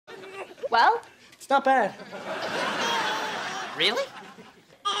Well? It's not bad. Really?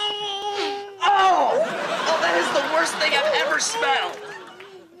 Oh! Oh, that is the worst thing I've ever smelled.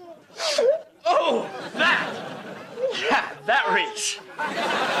 Oh, that! Yeah, that reeks.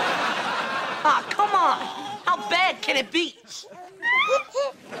 Ah, come on! How bad can it be?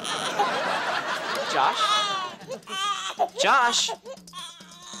 Josh? Josh?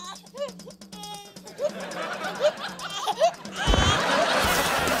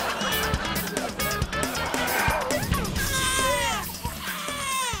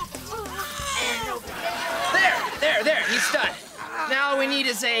 There, he's done. Now all we need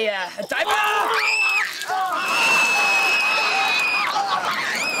is a diaper.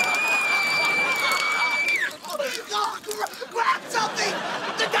 Grab something!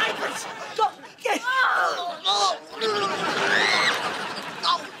 The diapers! Go, get...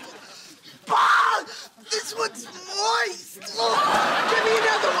 Ah, this one's moist! Give me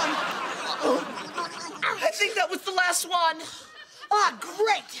another one! I think that was the last one. Ah,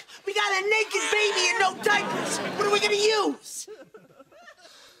 great! We got a naked baby and no diapers! What are we gonna use?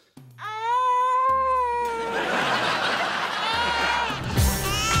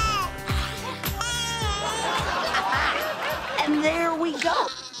 And there we go.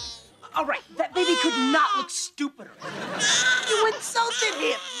 All right, that baby could not look stupider. You insulted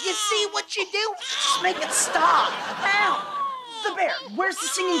him. You see what you do? Just make it stop. Ow! The bear. Where's the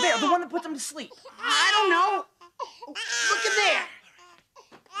singing bear? The one that puts him to sleep. I don't know. Look in there.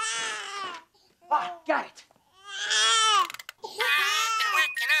 Ah, got it.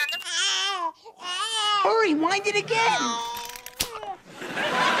 Hurry, wind it again.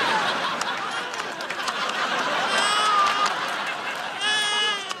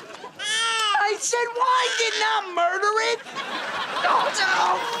 I said wind it, not murder it. Oh,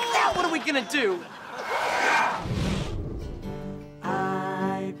 no. Now what are we gonna do?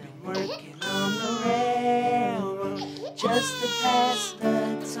 I've been working on the railroad just to pass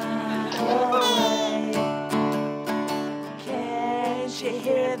the time away. Can't you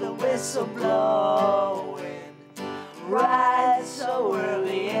hear the whistle blowing? Ride so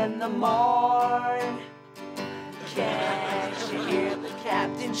early in the morn. Can't you hear the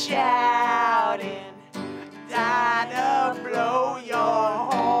captain shouting? Dinah, blow your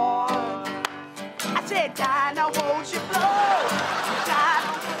horn. I said, Dinah, won't you blow?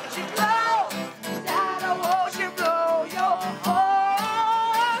 Dinah, won't you blow? Dinah, won't you blow your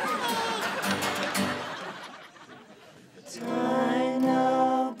horn?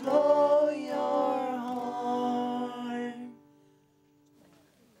 Dinah, blow your horn.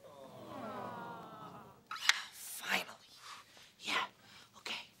 Finally. Yeah,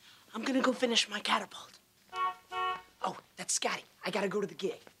 okay. I'm gonna go finish my catapult. Oh, that's Scotty. I gotta go to the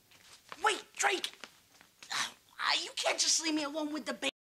gig. Wait, Drake! You can't just leave me alone with the baby.